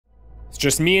It's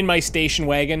just me and my station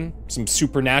wagon, some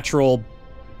supernatural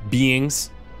beings,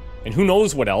 and who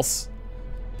knows what else.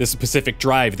 This is Pacific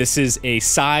Drive. This is a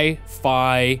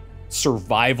sci-fi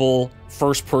survival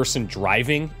first-person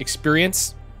driving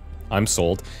experience. I'm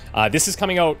sold. This is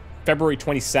coming out February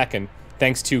 22nd.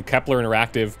 Thanks to Kepler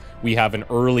Interactive, we have an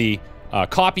early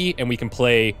copy, and we can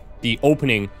play the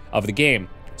opening of the game.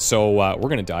 So we're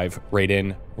gonna dive right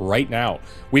in right now.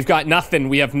 We've got nothing.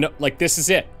 We have no, like, this is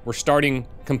it. We're starting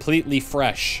completely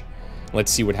fresh.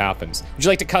 Let's see what happens. Would you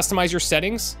like to customize your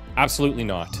settings? Absolutely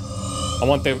not. I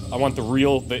want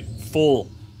the full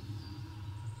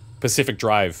Pacific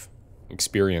Drive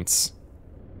experience.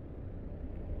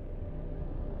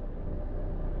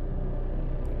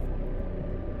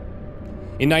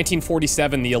 In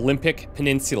 1947, the Olympic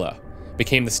Peninsula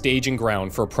became the staging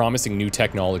ground for a promising new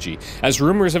technology. As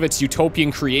rumors of its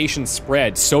utopian creation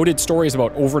spread, so did stories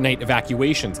about overnight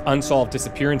evacuations, unsolved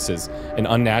disappearances, and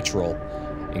unnatural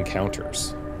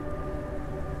encounters.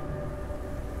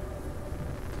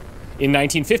 In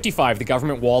 1955, the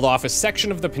government walled off a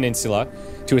section of the peninsula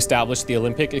to establish the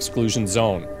Olympic exclusion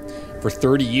zone. For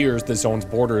 30 years, the zone's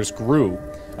borders grew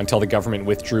until the government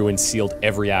withdrew and sealed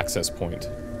every access point.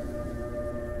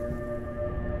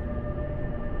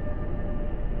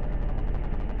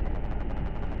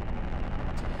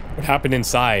 What happened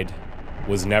inside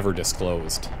was never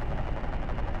disclosed.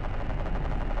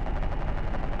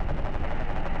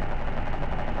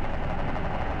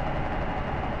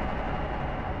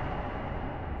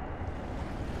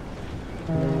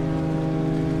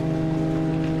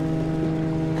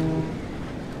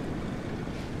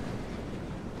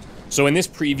 So in this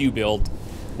preview build,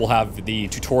 we'll have the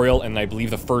tutorial and I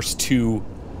believe the first two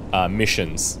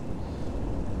missions.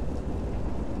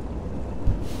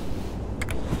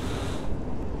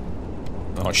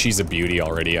 Oh, she's a beauty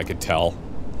already, I could tell.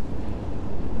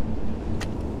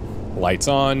 Lights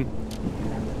on.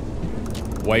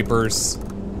 Wipers.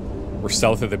 We're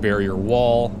south of the barrier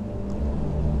wall.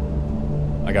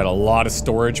 I got a lot of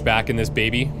storage back in this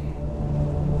baby.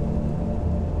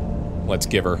 Let's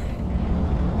give her.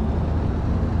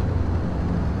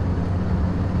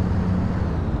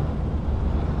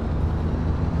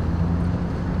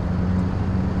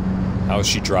 How's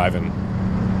she driving?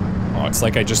 Oh, it's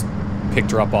like I just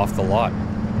picked her up off the lot.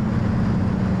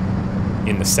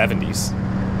 In the 70s.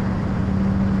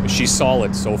 But she's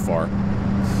solid so far.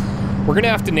 We're gonna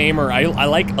have to name her, I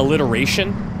like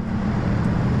alliteration.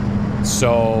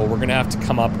 So we're gonna have to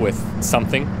come up with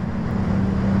something.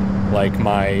 Like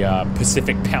my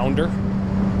Pacific Pounder.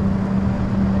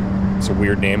 It's a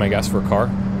weird name, I guess, for a car.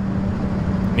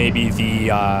 Maybe the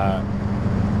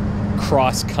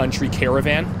cross-country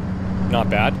caravan. Not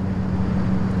bad.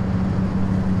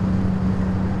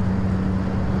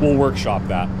 We'll workshop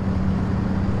that.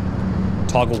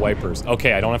 Toggle wipers.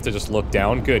 Okay, I don't have to just look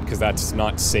down. Good, because that's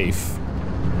not safe.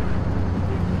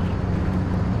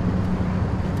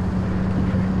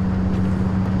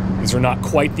 These are not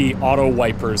quite the auto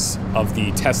wipers of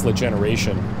the Tesla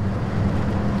generation.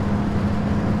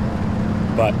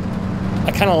 But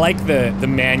I kind of like the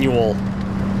manual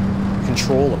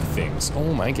control of things.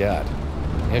 Oh my god.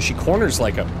 Yeah, she corners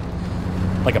like a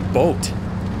boat.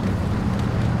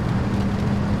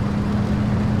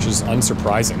 Which is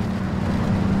unsurprising.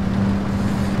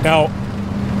 Now,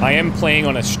 I am playing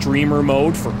on a streamer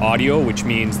mode for audio, which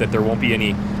means that there won't be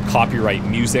any copyright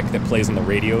music that plays on the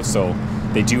radio, so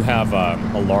they do have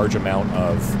a large amount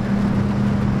of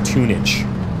tunage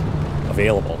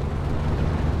available.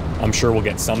 I'm sure we'll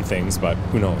get some things, but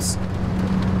who knows.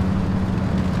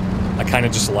 I kind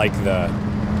of just like the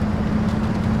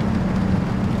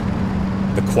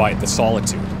quiet, the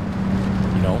solitude,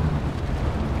 you know?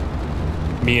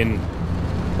 Me and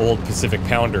old Pacific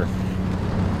Pounder.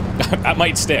 That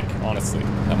might stick, honestly.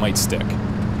 That might stick.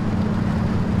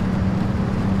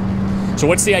 So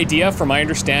what's the idea? From my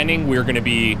understanding, we're going to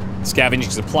be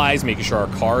scavenging supplies, making sure our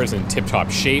car is in tip-top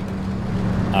shape,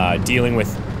 dealing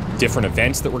with different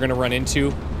events that we're going to run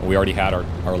into. We already had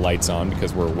our lights on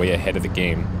because we're way ahead of the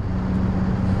game.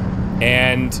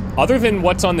 And other than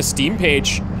what's on the Steam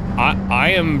page,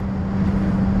 I'm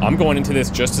going into this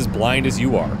just as blind as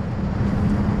you are.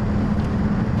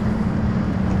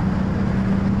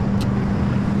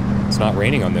 It's not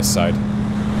raining on this side.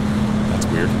 That's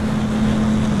weird.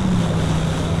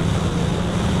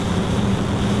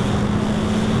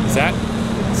 Is that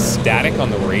static on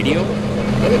the radio?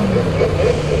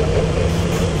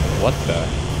 What the?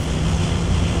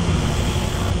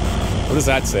 What does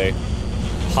that say?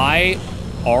 High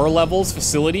R levels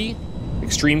facility?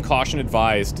 Extreme caution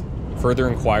advised. Further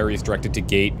inquiries directed to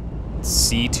gate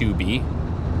C2B.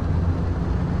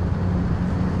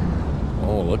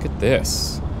 Oh, look at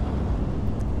this.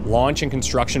 Launch and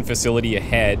construction facility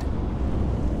ahead.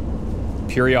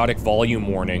 Periodic volume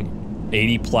warning.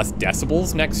 80 plus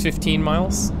decibels next 15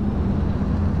 miles.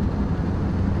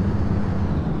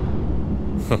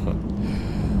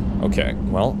 Okay,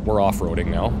 well, we're off-roading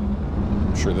now.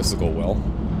 I'm sure this will go well.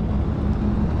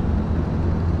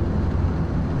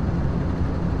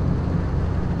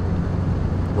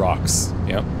 Rocks,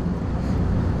 yep.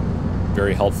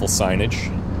 Very helpful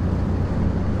signage.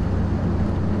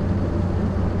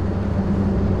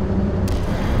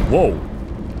 Whoa!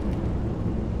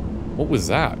 What was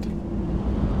that?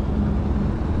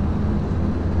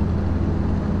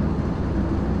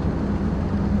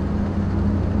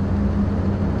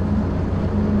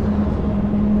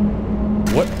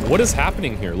 What is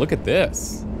happening here? Look at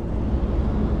this.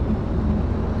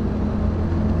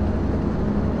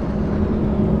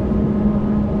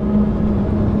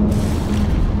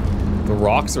 The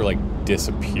rocks are like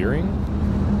disappearing.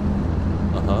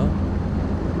 Uh-huh.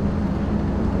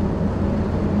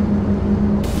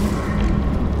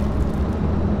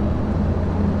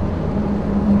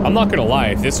 I'm not gonna lie,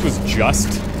 if this was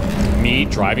just me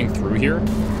driving through here,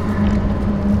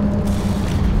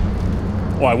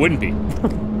 well, I wouldn't be.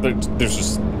 There's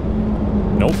just...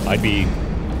 Nope, I'd be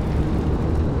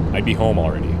home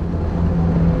already.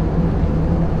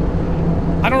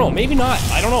 I don't know, maybe not.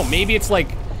 I don't know, maybe it's like...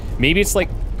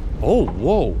 Oh,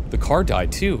 whoa, the car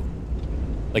died too.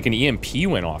 Like an EMP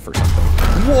went off or something.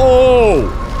 Whoa!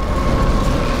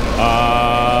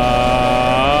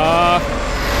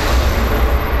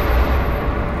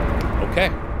 Okay.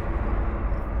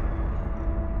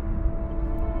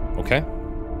 Okay.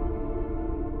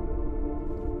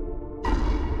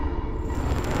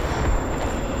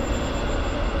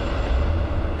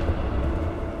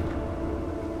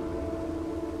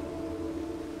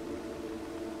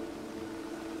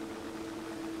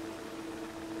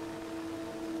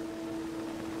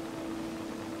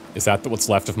 Is that what's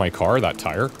left of my car, that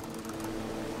tire?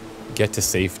 Get to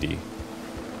safety.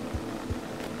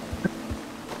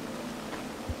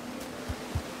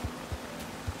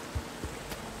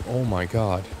 Oh my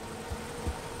god.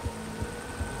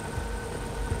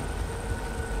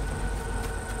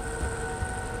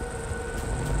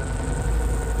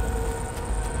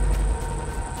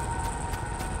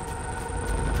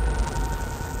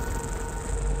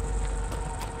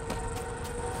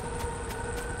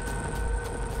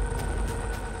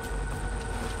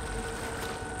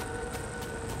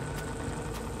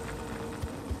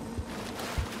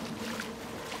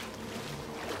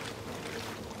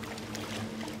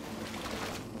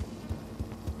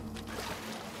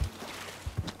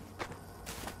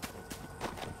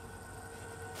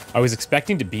 I was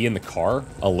expecting to be in the car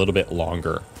a little bit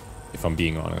longer, if I'm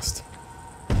being honest.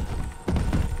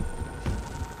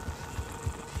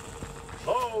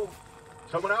 Hello?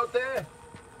 Someone out there?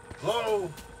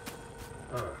 Hello?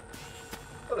 I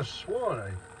could have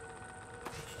sworn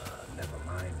never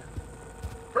mind.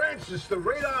 Francis, the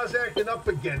radar's acting up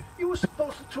again. You were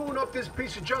supposed to tune up this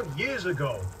piece of junk years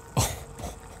ago.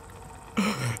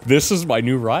 This is my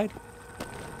new ride?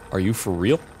 Are you for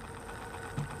real?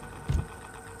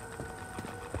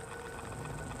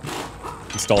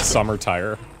 Install summer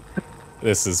tire.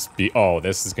 This is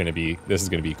gonna be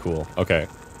cool. Okay.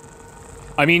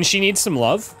 I mean, she needs some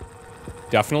love.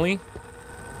 Definitely.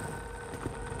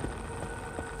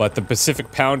 But the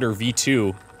Pacific Pounder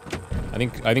V2,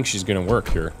 I think she's gonna work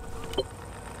here.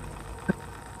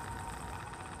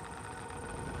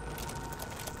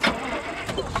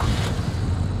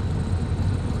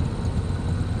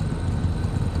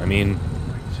 I mean,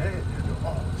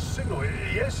 signal.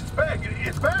 Yes, it's back.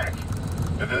 It's back.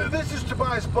 This is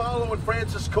Tobias Barlow and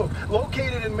Francis Cook,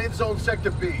 located in mid-zone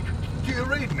Sector B. Do you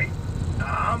read me?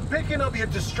 I'm picking up your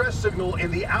distress signal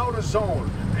in the outer zone.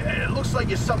 It looks like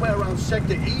you're somewhere around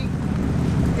Sector E.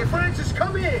 Hey, Francis,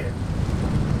 come here.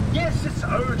 Yes, it's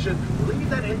urgent. Leave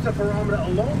that interferometer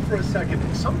alone for a second.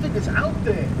 Something is out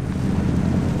there.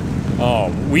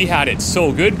 Oh, we had it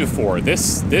so good before.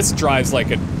 This drives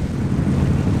like a...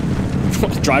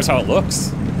 drives how it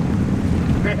looks.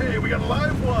 Hey, we got a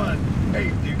live one. Hey,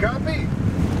 do you copy?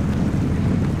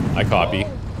 I copy.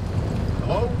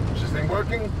 Hello? Is this thing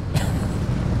working?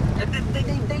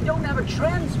 They don't have a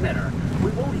transmitter.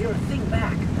 We won't hear a thing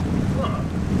back. Huh.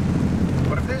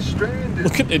 What if they're stranded?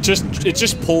 Look at it, it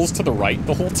just pulls to the right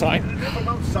the whole time. They're from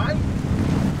outside?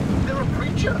 They're a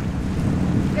preacher.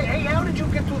 Hey, how did you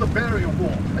get through the barrier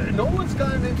wall? No one's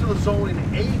gotten into the zone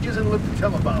in ages and lived to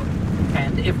tell about it.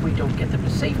 And if we don't get them to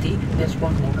safety, this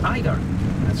one won't either.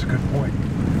 That's a good point.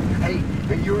 Hey,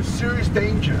 you're in serious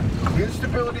danger. The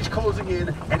instability's closing in,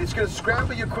 and it's gonna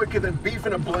scramble you quicker than beef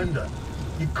in a blender.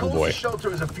 Your closest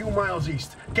shelter is a few miles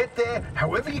east. Get there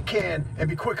however you can, and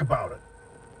be quick about it.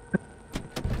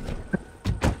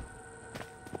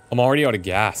 I'm already out of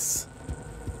gas.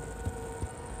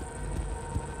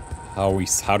 How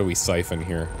do we siphon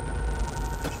here?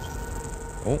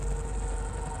 Oh.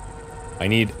 I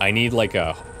need like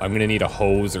I'm gonna need a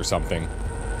hose or something.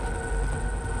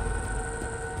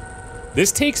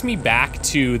 This takes me back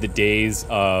to the days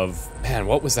of, man,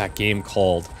 what was that game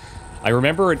called? I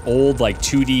remember an old like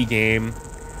 2D game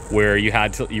where you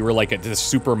were like this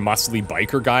super muscly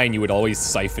biker guy and you would always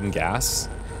siphon gas.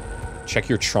 Check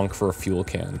your trunk for a fuel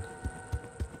can.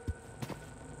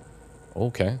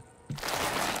 Okay.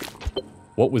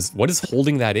 What is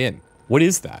holding that in? What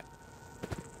is that?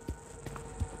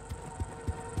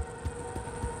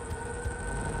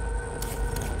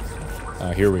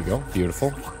 Here we go.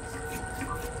 Beautiful.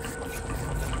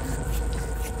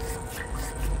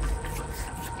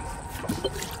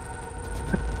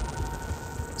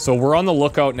 So we're on the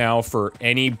lookout now for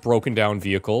any broken down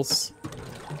vehicles.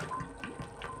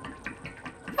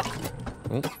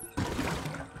 Oh.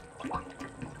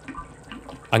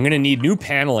 I'm gonna need new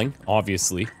paneling,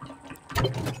 obviously.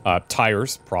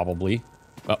 Tires, probably.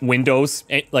 Windows,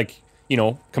 like, you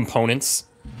know, components.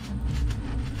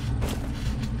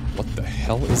 What the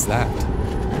hell is that?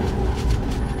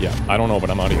 Yeah, I don't know, but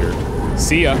I'm out of here.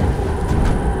 See ya.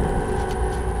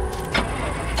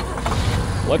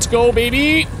 Let's go,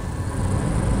 baby!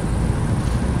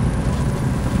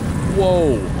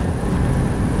 Whoa.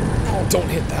 Oh, don't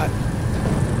hit that.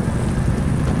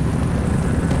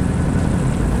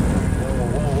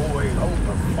 Whoa, wait, hold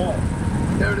the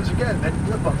phone. There it is again, that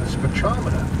blip on the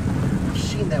spectrometer. I've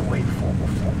seen that waveform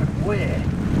before, but where?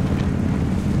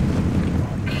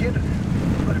 Oh, kidding.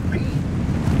 Could it be?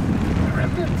 A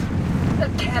remnant?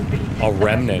 That can't be. A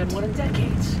remnant. That hasn't been one in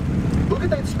decades. Look at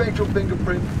that spectral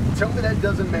fingerprint. Tell me that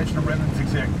doesn't match the remnants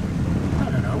exactly. I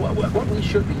don't know. What we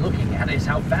should be looking at is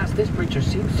how fast this creature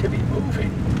seems to be moving.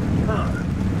 Huh.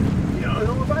 You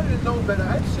know, if I didn't know better,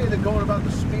 I'd say they're going about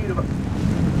the speed of a...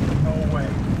 No way.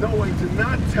 No way. Do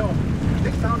not tell me.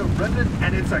 They found a remnant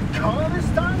and it's a car this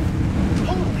time?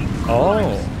 Holy Christ.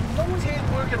 Oh. No one's hand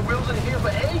working wheels in here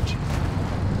for ages.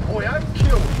 Boy, I'm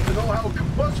killed to know how a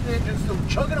combustion engine's still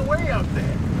chugging away out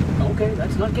there. Okay,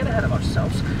 let's not get ahead of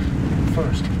ourselves.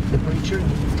 First, the breacher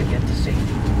needs to get to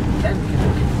safety. Then we can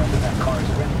look at whether that car is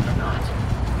a remnant or not.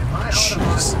 In my heart of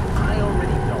hearts, I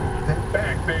already know. Then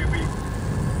back, baby.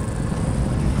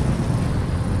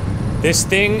 This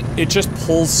thing, it just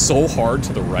pulls so hard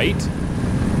to the right.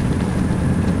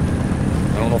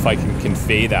 I don't know if I can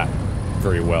convey that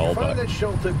very well, Find but... that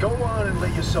shelter, go on and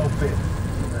let yourself in.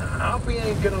 Hoppy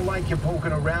ain't gonna like you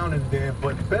poking around in there,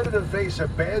 but better to face a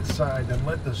bad side than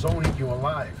let the zone eat you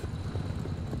alive.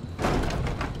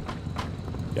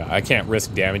 Yeah, I can't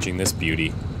risk damaging this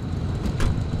beauty.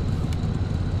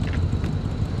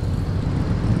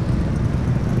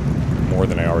 More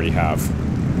than I already have.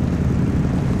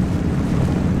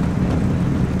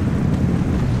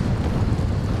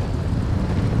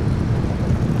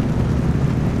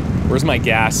 Where's my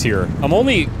gas here? I'm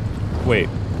only... Wait.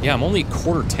 Yeah, I'm only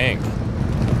quarter tank.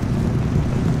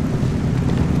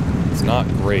 It's not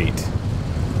great.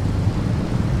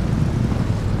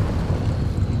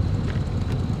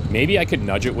 Maybe I could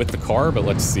nudge it with the car, but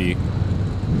let's see.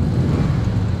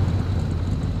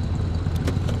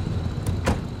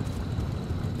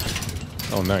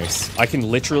 Oh, nice. I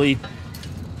can literally...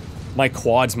 My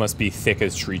quads must be thick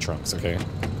as tree trunks, okay?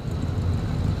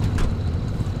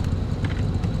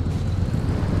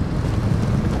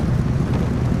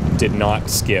 Did not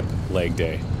skip leg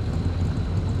day.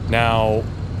 Now,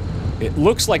 it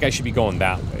looks like I should be going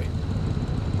that way.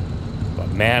 But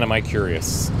man, am I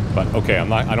curious. But okay,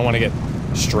 I don't want to get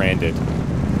stranded.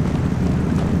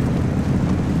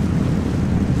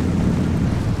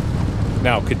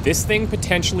 Now, could this thing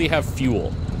potentially have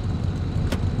fuel?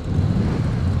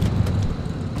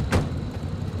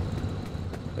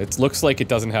 It looks like it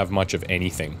doesn't have much of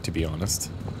anything, to be honest.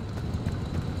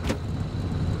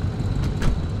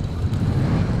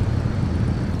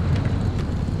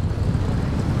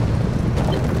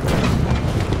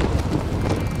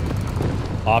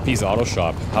 Oppie's Auto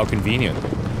Shop. How convenient.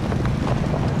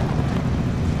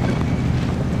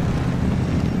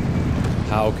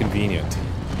 How convenient.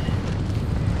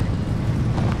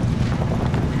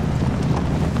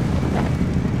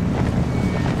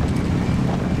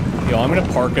 Yo, I'm gonna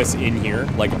park us in here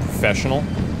like a professional.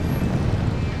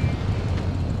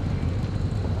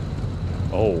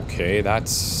 Okay,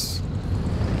 that's...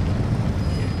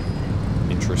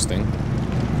 interesting.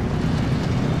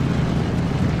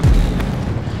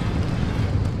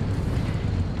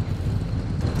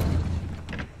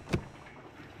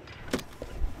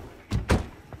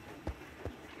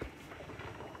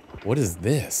 What is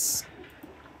this?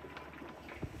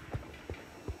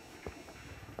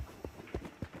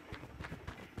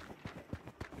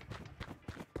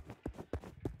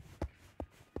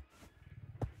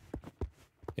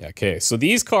 Yeah, okay. So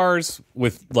these cars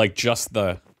with like just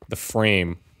the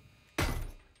frame,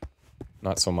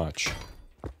 not so much.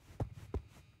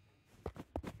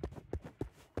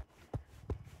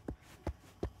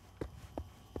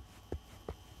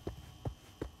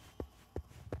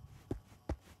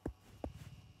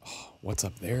 Oh, what's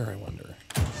up there, I wonder?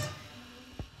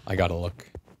 I gotta look.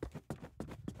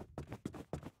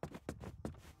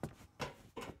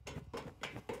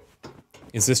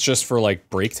 Is this just for like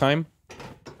break time?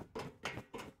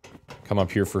 Come up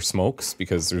here for smokes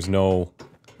because there's no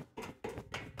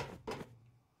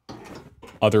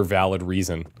other valid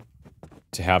reason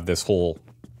to have this whole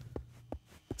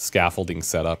scaffolding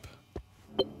set up.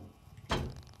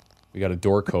 We got a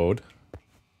door code.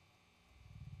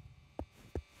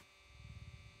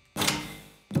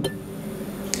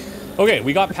 Okay,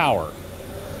 we got power.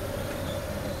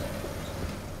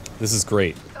 This is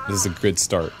great. This is a good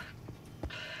start.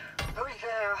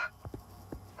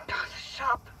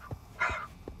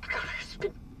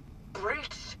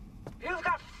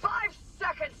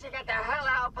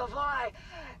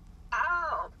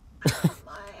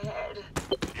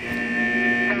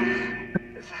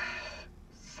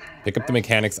 Pick up the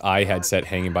mechanic's eye headset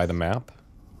hanging by the map.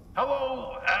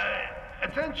 Hello,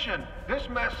 attention. This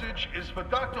message is for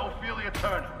Dr. Ophelia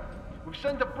Turner. We've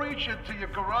sent a breacher to your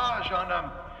garage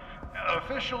on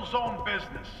official zone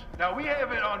business. Now, we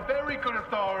have it on very good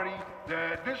authority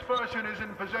that this person is in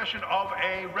possession of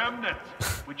a remnant,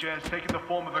 which has taken the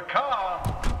form of a car,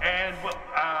 and, well,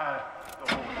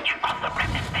 Check off the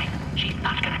remnant thing. She's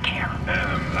not gonna care.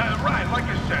 Right, like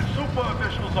I said, super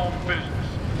official zone business.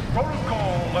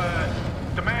 Protocol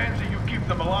demands that you keep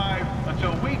them alive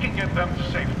until we can get them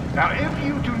to safety. Now, if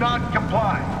you do not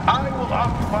comply, I will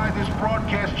occupy this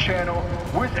broadcast channel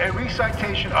with a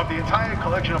recitation of the entire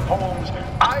collection of poems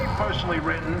I personally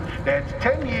written. That's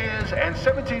 10 years and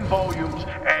 17 volumes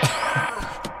and...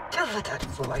 That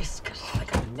voice goes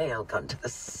like a nail gun to the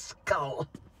skull.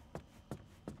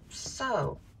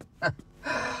 So,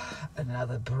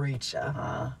 another breacher,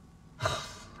 huh?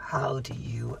 How do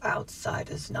you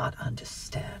outsiders not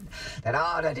understand that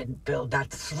Odd didn't build that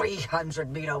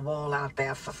 300-meter wall out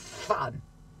there for fun?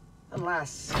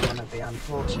 Unless one of the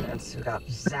unfortunates who got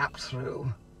zapped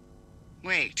through.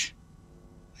 Wait.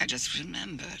 I just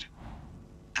remembered.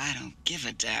 I don't give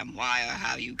a damn why or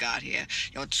how you got here.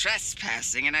 You're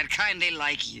trespassing, and I'd kindly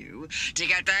like you to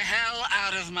get the hell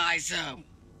out of my zone.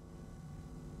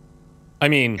 I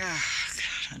mean...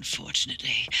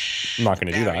 Unfortunately, I'm not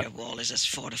going to do that. The barrier wall is as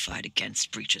fortified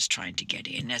against breaches trying to get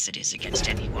in as it is against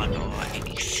anyone or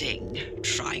anything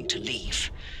trying to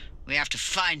leave. We have to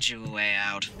find you a way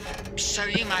out. So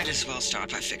you might as well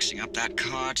start by fixing up that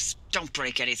car. Just don't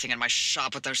break anything in my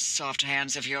shop with those soft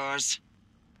hands of yours.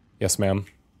 Yes, ma'am.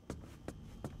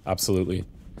 Absolutely.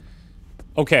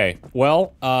 Okay,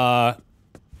 well,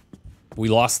 we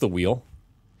lost the wheel.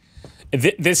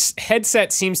 This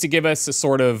headset seems to give us a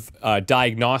sort of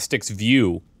diagnostics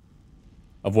view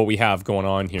of what we have going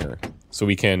on here. So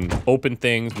we can open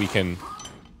things, we can...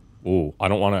 Ooh, I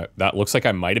don't want to... That looks like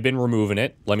I might have been removing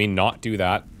it. Let me not do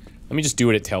that. Let me just do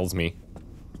what it tells me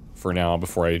for now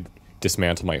before I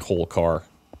dismantle my whole car.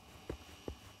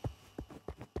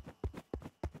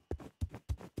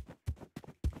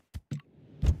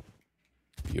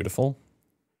 Beautiful.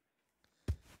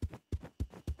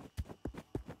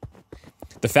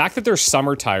 The fact that there's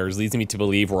summer tires leads me to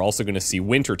believe we're also going to see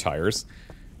winter tires.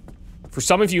 For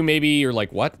some of you, maybe you're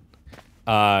like, what?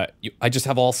 I just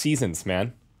have all seasons,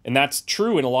 man. And that's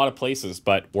true in a lot of places,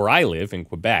 but where I live, in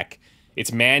Quebec, it's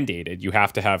mandated. You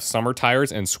have to have summer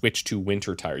tires and switch to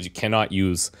winter tires. You cannot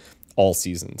use all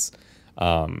seasons.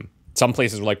 Some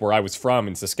places, like where I was from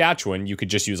in Saskatchewan, you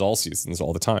could just use all seasons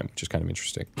all the time, which is kind of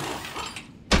interesting.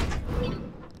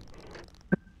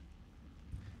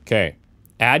 Okay.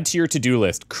 Add to your to-do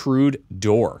list, crude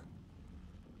door.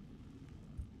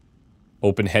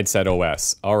 Open headset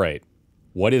OS. All right.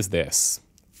 What is this?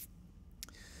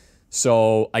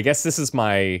 So I guess this is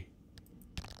my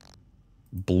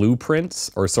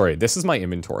blueprints, or sorry, this is my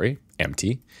inventory,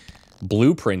 empty.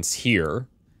 Blueprints here.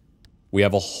 We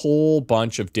have a whole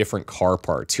bunch of different car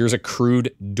parts. Here's a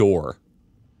crude door.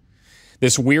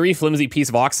 This weary, flimsy piece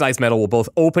of oxidized metal will both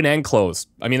open and close.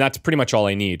 I mean, that's pretty much all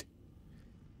I need.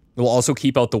 It will also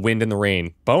keep out the wind and the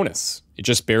rain. Bonus. It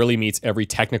just barely meets every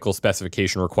technical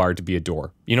specification required to be a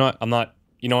door. You know what? I'm not...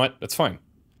 You know what? That's fine.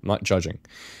 I'm not judging.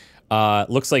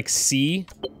 Looks like C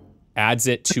adds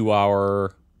it to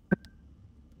our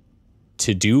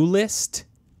to-do list.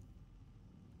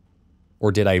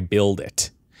 Or did I build it?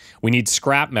 We need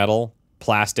scrap metal,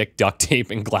 plastic, duct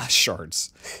tape, and glass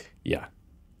shards. Yeah.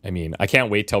 I mean, I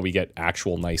can't wait till we get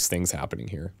actual nice things happening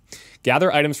here.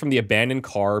 Gather items from the abandoned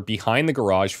car behind the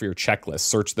garage for your checklist.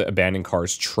 Search the abandoned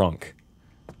car's trunk.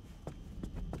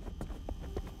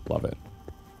 Love it.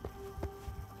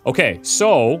 Okay,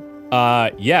 so,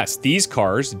 yes, these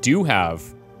cars do have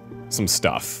some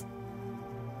stuff.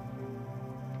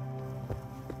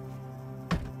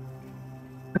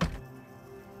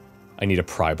 I need a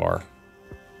pry bar.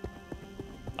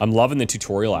 I'm loving the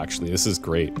tutorial, actually. This is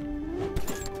great.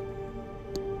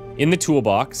 In the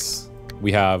toolbox,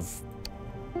 we have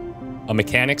a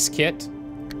mechanics kit.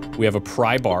 We have a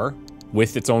pry bar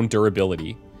with its own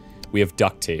durability. We have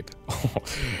duct tape.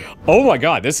 Oh my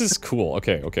god, this is cool.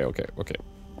 Okay.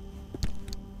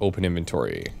 Open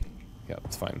inventory. Yeah,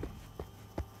 that's fine.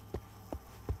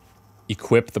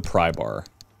 Equip the pry bar.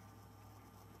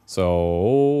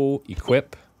 So,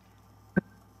 equip.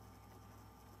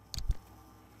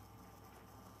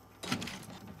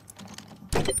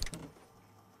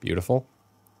 Beautiful.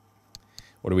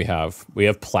 What do we have? We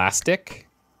have plastic.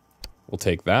 We'll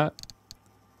take that.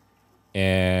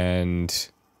 And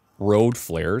road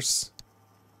flares.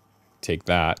 Take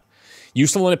that.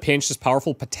 Useful in a pinch, this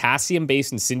powerful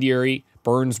potassium-based incendiary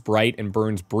burns bright and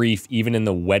burns brief even in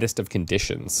the wettest of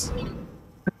conditions.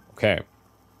 Okay.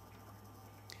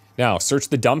 Now, search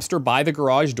the dumpster by the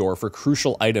garage door for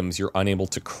crucial items you're unable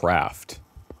to craft.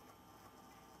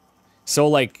 So,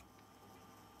 like...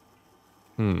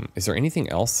 is there anything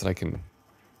else that I can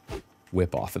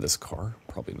whip off of this car?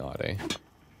 Probably not, eh?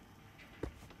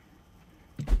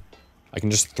 I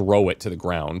can just throw it to the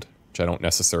ground, which I don't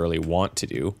necessarily want to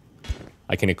do.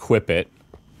 I can equip it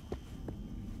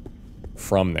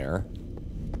from there.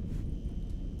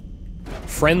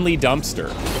 Friendly dumpster.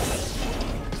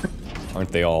 Aren't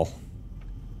they all?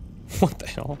 What the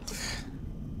hell?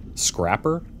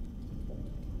 Scrapper?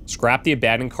 Scrap the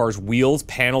abandoned car's wheels,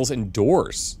 panels, and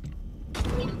doors.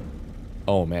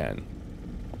 Oh, man.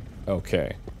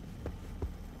 Okay.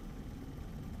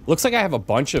 Looks like I have a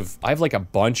bunch of... I have, like, a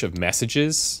bunch of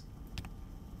messages.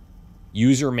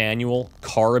 User manual.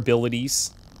 Car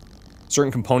abilities.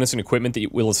 Certain components and equipment that you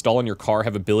will install in your car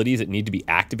have abilities that need to be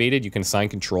activated. You can assign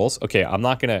controls. Okay, I'm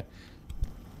not gonna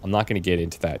get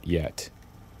into that yet.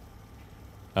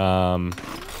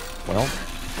 Well...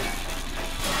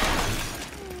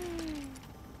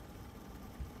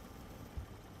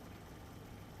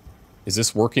 Is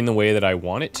this working the way that I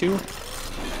want it to?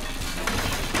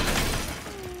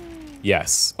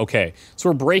 Yes. Okay. So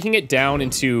we're breaking it down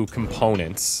into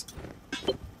components.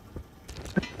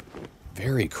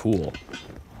 Very cool.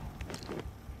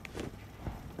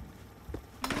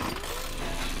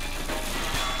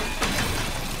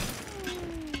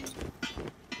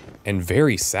 And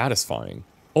very satisfying.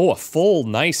 Oh, a full,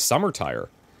 nice summer tire.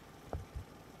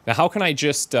 Now, how can I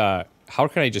just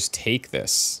take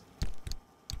this?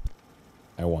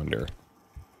 I wonder.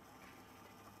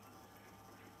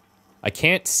 I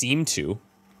can't seem to.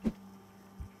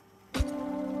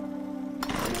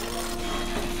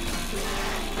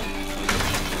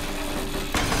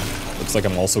 Looks like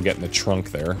I'm also getting the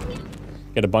trunk there.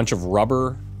 Get a bunch of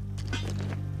rubber.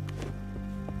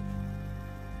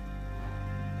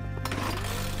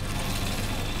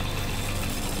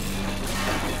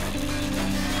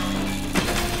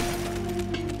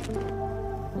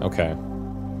 Okay.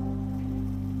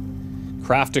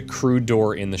 Craft a crude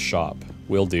door in the shop.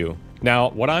 Will do.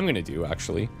 Now, what I'm gonna do,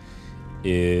 actually,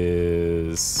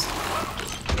 is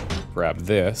grab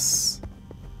this.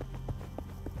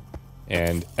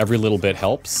 And every little bit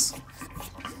helps.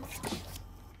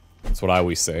 That's what I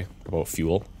always say about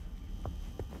fuel.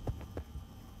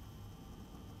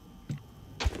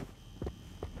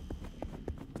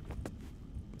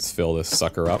 Let's fill this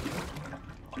sucker up.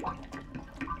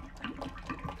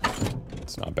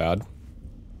 It's not bad.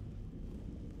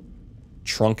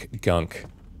 Trunk gunk.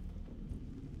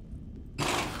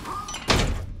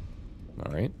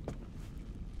 All right.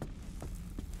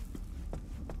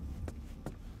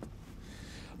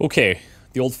 Okay,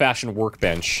 the old-fashioned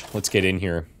workbench. Let's get in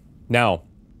here. Now,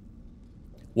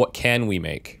 what can we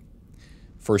make?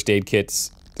 First aid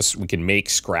kits. This, we can make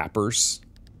scrappers.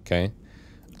 Okay.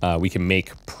 We can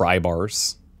make pry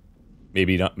bars.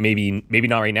 Maybe not. Maybe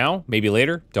not right now. Maybe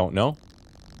later. Don't know.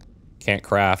 Can't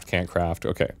craft.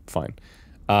 Okay, fine.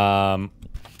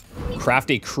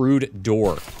 Craft a crude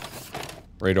door.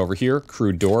 Right over here,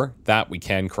 crude door. That we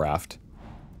can craft.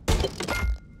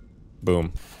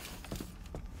 Boom.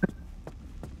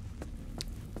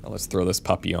 Now let's throw this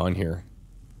puppy on here.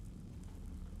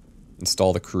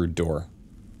 Install the crude door.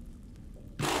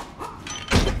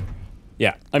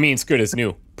 Yeah, I mean, it's good as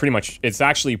new. Pretty much, it's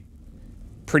actually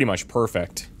pretty much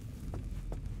perfect.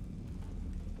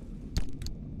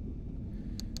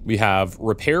 We have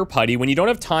repair putty. When you don't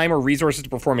have time or resources to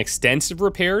perform extensive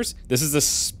repairs, this is a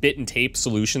spit and tape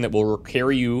solution that will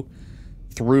carry you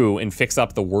through and fix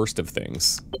up the worst of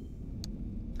things.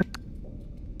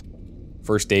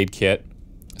 First aid kit,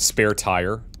 spare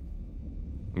tire.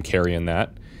 I'm carrying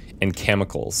that. And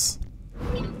chemicals.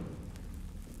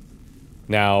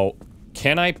 Now,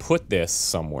 can I put this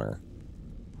somewhere?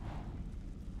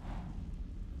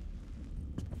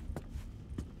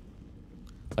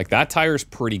 Like, that tire's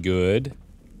pretty good.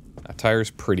 That tire's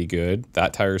pretty good.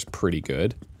 That tire's pretty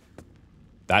good.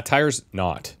 That tire's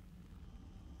not.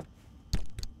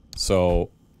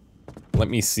 So, let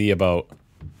me see about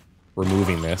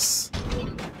removing this.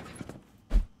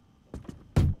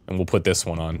 And we'll put this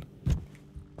one on.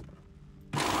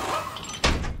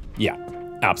 Yeah,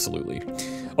 absolutely.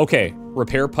 Okay,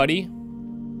 repair putty.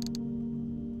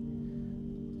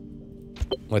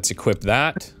 Let's equip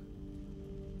that.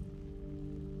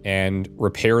 And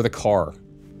repair the car.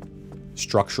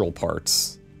 Structural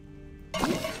parts.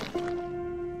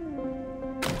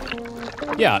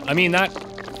 Yeah, I mean,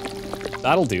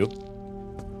 that'll do.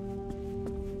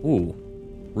 Ooh.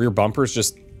 Rear bumper's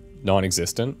just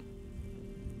non-existent.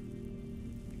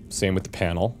 Same with the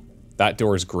panel. That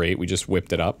door is great. We just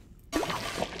whipped it up.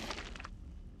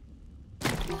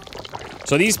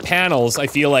 So these panels, I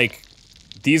feel like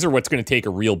these are what's going to take a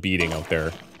real beating out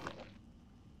there.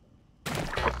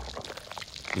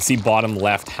 You see bottom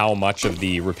left how much of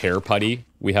the repair putty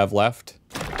we have left?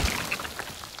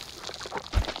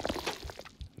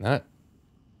 That.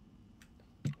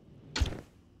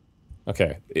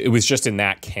 Okay, it was just in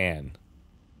that can.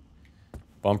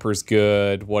 Bumper's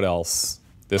good. What else?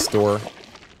 This door.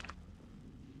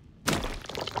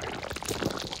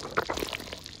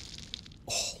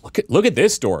 Oh, look at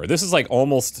this door. This is like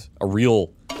almost a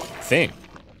real thing.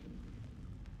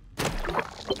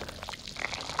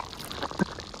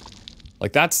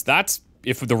 Like that's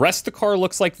if the rest of the car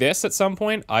looks like this at some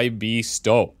point, I'd be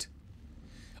stoked.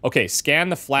 Okay, scan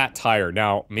the flat tire.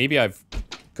 Now, maybe I've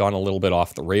gone a little bit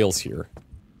off the rails here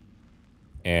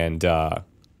and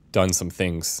done some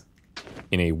things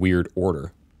in a weird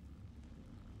order.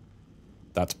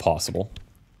 That's possible.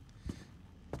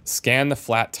 Scan the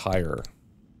flat tire.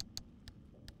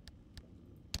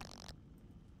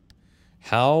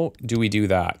 How do we do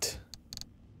that?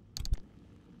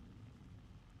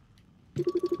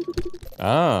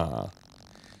 Ah.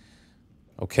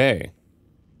 Okay.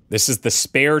 This is the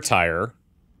spare tire.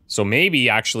 So maybe,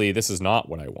 actually, this is not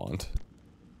what I want.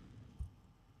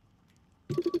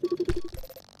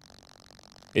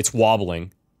 It's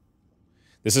wobbling.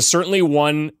 This is certainly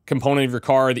one component of your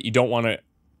car that you don't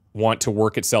want to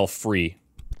work itself free.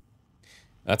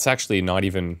 That's actually not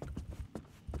even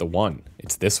the one.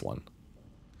 It's this one.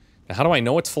 Now, how do I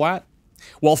know it's flat?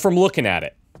 Well, from looking at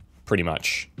it, pretty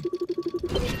much.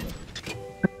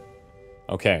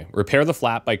 Okay, repair the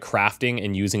flat by crafting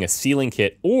and using a sealing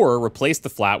kit, or replace the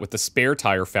flat with the spare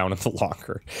tire found in the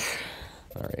locker.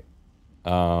 All right.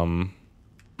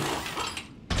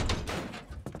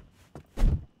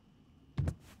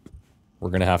 We're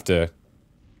gonna have to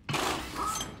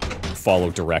follow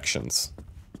directions.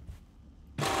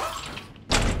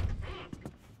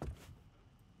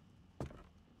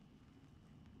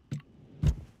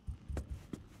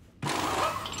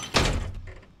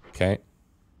 Okay.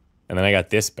 And then I got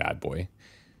this bad boy.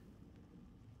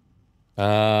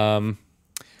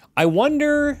 I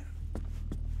wonder,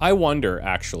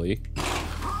 actually.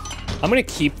 I'm gonna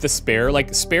keep the spare.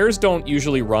 Like, spares don't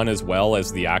usually run as well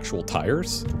as the actual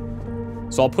tires.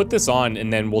 So I'll put this on,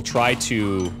 and then we'll try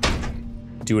to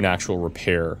do an actual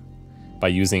repair by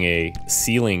using a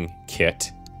sealing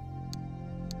kit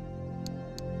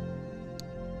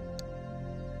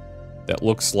that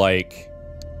looks like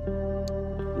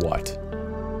what?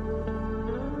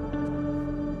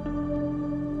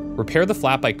 Repair the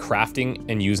flat by crafting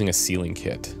and using a sealing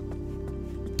kit.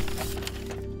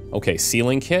 Okay,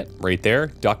 sealing kit right there.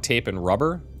 Duct tape and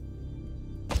rubber.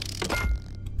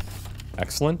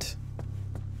 Excellent.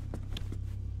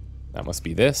 That must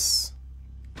be this.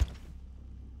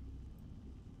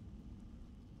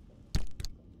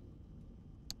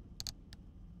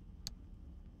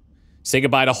 Say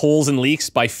goodbye to holes and leaks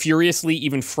by furiously,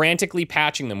 even frantically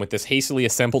patching them with this hastily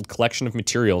assembled collection of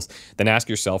materials. Then ask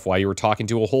yourself why you were talking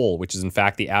to a hole, which is in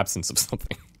fact the absence of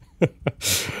something.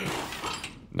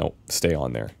 Nope, stay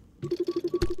on there.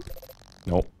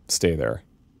 Nope, stay there.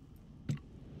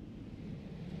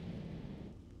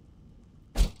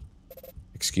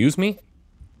 Excuse me?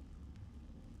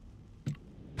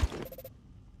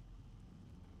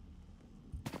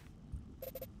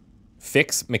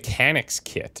 Fix mechanics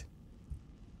kit.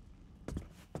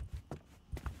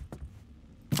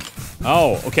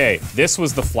 Oh, okay. This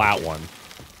was the flat one.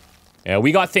 Yeah,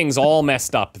 we got things all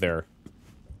messed up there.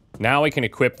 Now I can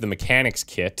equip the mechanics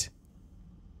kit.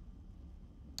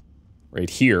 Right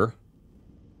here.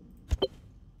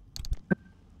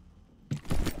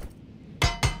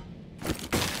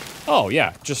 Oh,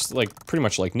 yeah. Just like, pretty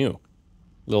much like new.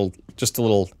 Just a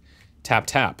little tap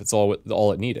tap. It's all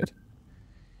it needed.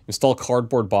 Install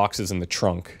cardboard boxes in the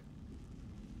trunk.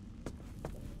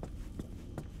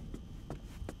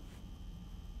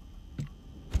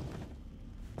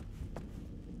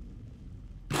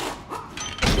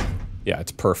 Yeah,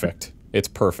 it's perfect. It's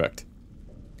perfect.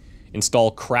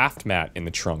 Install craft mat in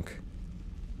the trunk.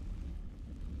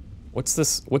 What's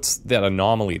this? What's that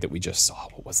anomaly that we just saw?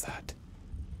 What was that?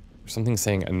 There's something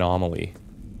saying anomaly.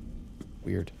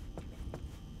 Weird.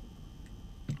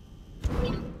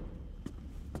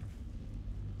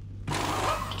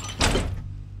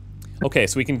 Okay,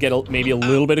 so we can get maybe a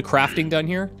little bit of crafting done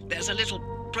here. There's a little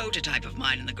prototype of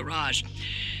mine in the garage.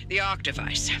 The arc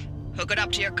device. Hook it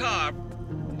up to your car,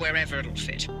 wherever it'll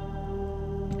fit.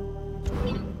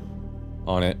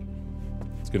 On it.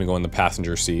 It's gonna go in the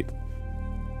passenger seat.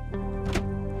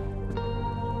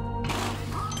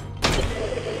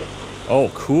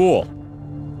 Oh, cool.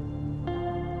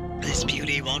 This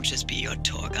beauty won't just be your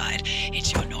tour guide.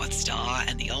 It's your North Star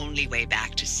and the only way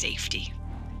back to safety.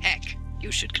 Heck,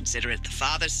 you should consider it the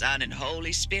Father, Son, and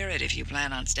Holy Spirit if you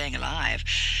plan on staying alive.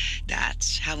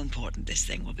 That's how important this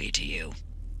thing will be to you.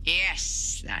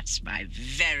 Yes, that's my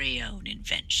very own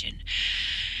invention.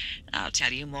 I'll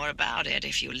tell you more about it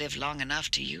if you live long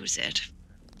enough to use it.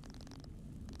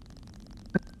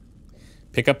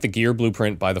 Pick up the gear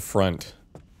blueprint by the front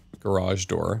garage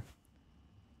door.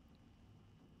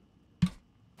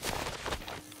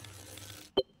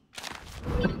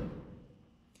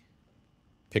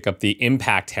 Pick up the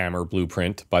impact hammer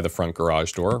blueprint by the front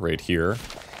garage door, right here.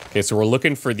 Okay, so we're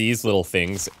looking for these little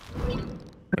things.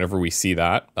 Whenever we see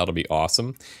that, that'll be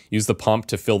awesome. Use the pump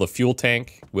to fill the fuel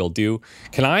tank. Will do.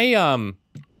 Can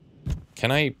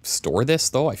I store this,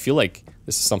 though? I feel like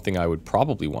this is something I would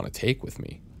probably want to take with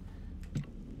me.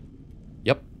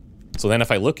 Yep. So then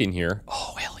if I look in here...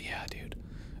 Oh, hell yeah, dude.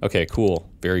 Okay, cool.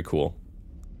 Very cool.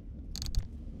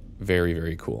 Very,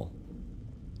 very cool.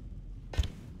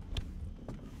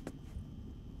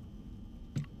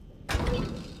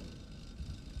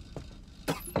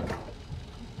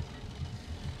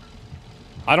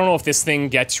 I don't know if this thing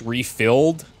gets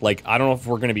refilled. Like, I don't know if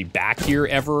we're going to be back here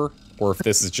ever, or if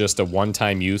this is just a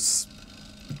one-time use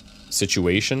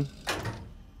situation.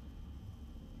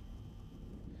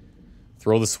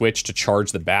 Throw the switch to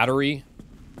charge the battery.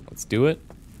 Let's do it.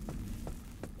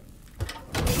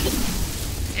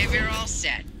 If you're all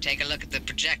set, take a look at the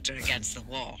projector against the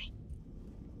wall.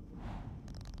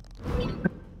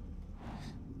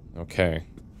 Okay.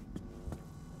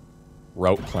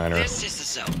 Route planner. This is the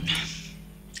zone.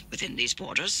 Within these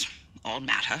borders, all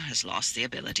matter has lost the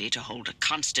ability to hold a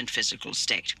constant physical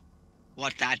state.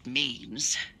 What that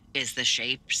means is the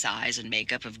shape, size, and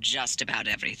makeup of just about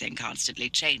everything constantly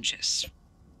changes.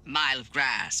 A mile of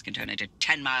grass can turn into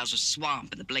 10 miles of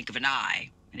swamp in the blink of an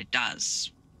eye, and it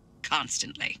does.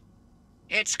 Constantly.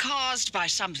 It's caused by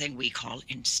something we call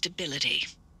instability.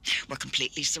 We're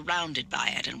completely surrounded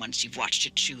by it, and once you've watched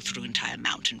it chew through entire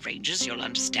mountain ranges, you'll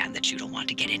understand that you don't want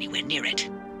to get anywhere near it.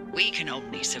 We can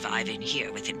only survive in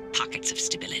here within pockets of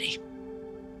stability.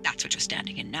 That's what you're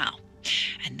standing in now.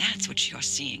 And that's what you're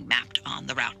seeing mapped on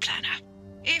the route planner.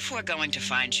 If we're going to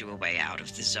find you a way out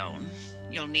of the zone,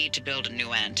 you'll need to build a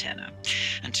new antenna.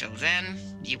 Until then,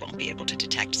 you won't be able to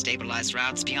detect stabilized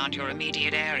routes beyond your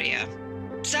immediate area.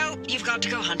 So, you've got to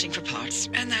go hunting for parts,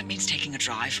 and that means taking a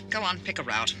drive. Go on, pick a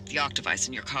route. The arc device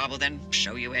in your car will then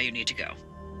show you where you need to go.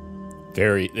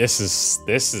 This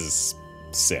is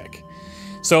sick.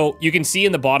 So you can see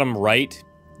in the bottom right,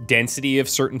 density of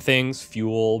certain things,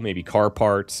 fuel, maybe car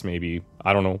parts, maybe,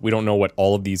 I don't know. We don't know what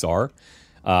all of these are.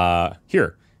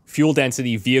 Here, fuel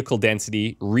density, vehicle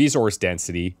density, resource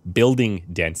density, building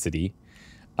density,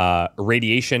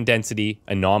 radiation density,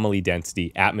 anomaly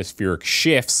density, atmospheric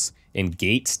shifts, and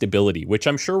gate stability, which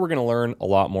I'm sure we're going to learn a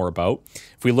lot more about.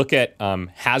 If we look at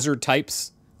hazard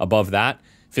types above that,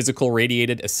 physical,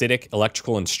 radiated, acidic,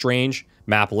 electrical, and strange.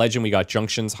 Map legend, we got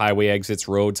junctions, highway exits,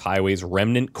 roads, highways,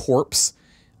 remnant corpse,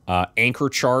 anchor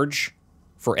charge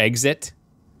for exit.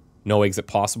 No exit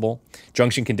possible.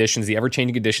 Junction conditions, the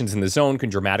ever-changing conditions in the zone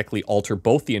can dramatically alter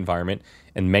both the environment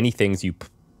and many things you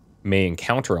may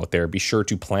encounter out there. Be sure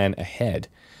to plan ahead.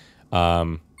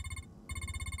 Let's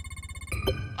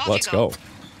go.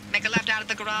 Make a left out of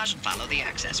the garage and follow the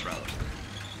access road.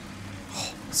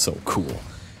 Oh, so cool.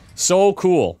 So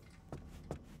cool.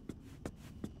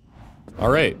 All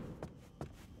right.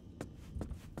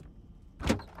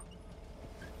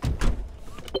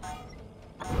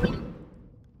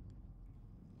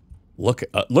 Look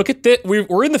at this.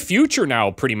 We're in the future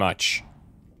now, pretty much.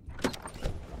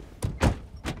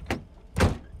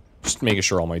 Just making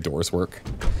sure all my doors work.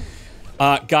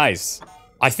 Guys,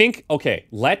 I think, okay,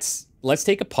 let's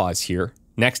take a pause here.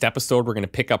 Next episode, we're going to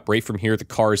pick up right from here. The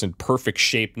car is in perfect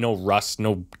shape. No rust,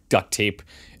 no duct tape.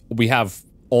 We have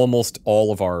almost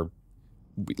all of our...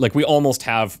 Like, we almost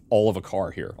have all of a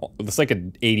car here. It's like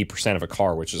an 80% of a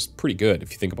car, which is pretty good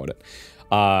if you think about it.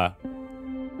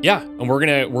 Yeah, and we're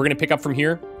gonna pick up from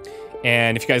here.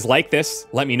 And if you guys like this,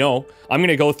 let me know. I'm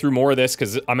gonna go through more of this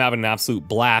because I'm having an absolute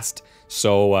blast.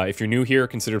 So if you're new here,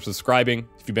 consider subscribing.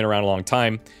 If you've been around a long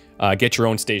time, get your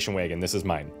own station wagon. This is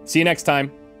mine. See you next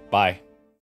time. Bye.